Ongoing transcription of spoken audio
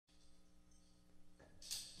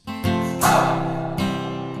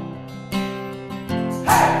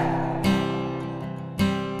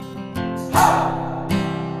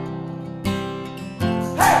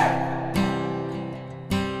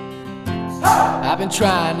I've been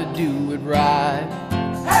trying to do it right.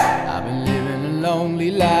 I've been living a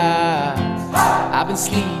lonely life. I've been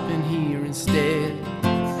sleeping here instead.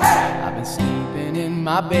 I've been sleeping in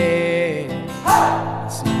my bed. I've been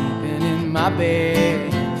sleeping in my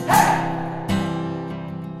bed.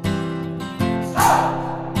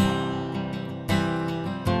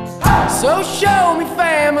 So show me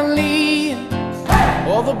family,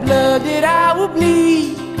 all the blood that I will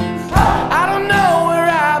bleed. I don't know where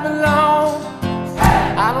I belong.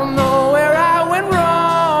 I don't know where I went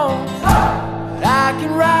wrong, but I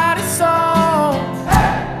can write a song.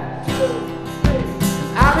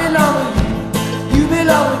 I belong with you, you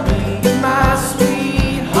belong with me, my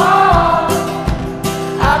sweetheart.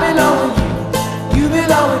 I belong with you, you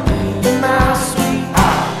belong with me.